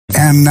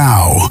And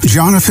now,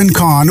 Jonathan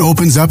Cahn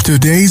opens up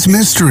today's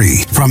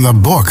mystery from the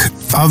Book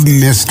of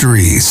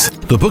Mysteries.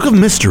 The Book of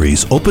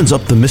Mysteries opens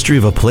up the mystery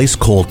of a place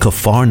called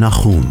Kaphar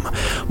Nachum.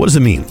 What does it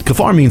mean?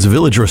 Kaphar means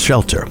village or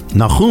shelter.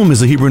 Nachum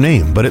is a Hebrew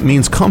name, but it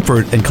means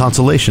comfort and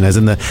consolation, as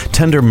in the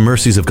tender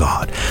mercies of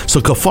God. So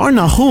Kaphar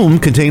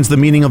Nachum contains the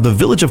meaning of the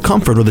village of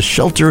comfort or the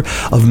shelter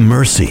of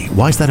mercy.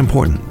 Why is that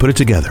important? Put it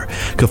together.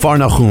 Kaphar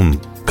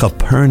Nachum.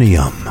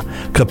 Capernaum.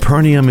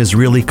 Capernaum is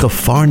really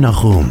Kaphar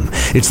Nachum.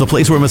 It's the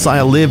place where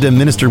Messiah lived and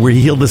ministered, where he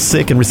healed the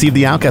sick and received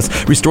the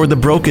outcast, restored the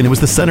broken. It was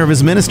the center of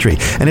his ministry,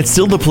 and it's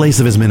still the place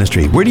of his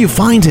ministry. Where do you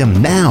find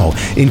him? Now,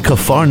 in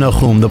Kaphar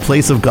Nachum, the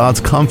place of God's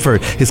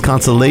comfort, his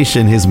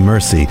consolation, his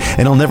mercy.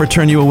 And he'll never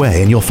turn you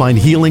away, and you'll find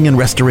healing and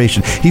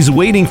restoration. He's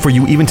waiting for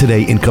you even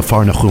today in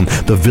Kaphar Nachum,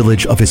 the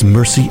village of his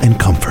mercy and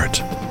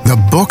comfort.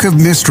 The Book of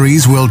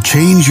Mysteries will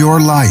change your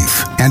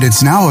life, and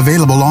it's now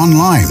available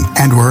online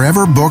and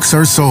wherever books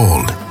are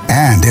sold.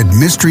 And at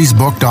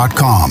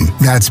mysteriesbook.com.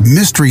 That's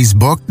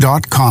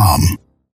mysteriesbook.com.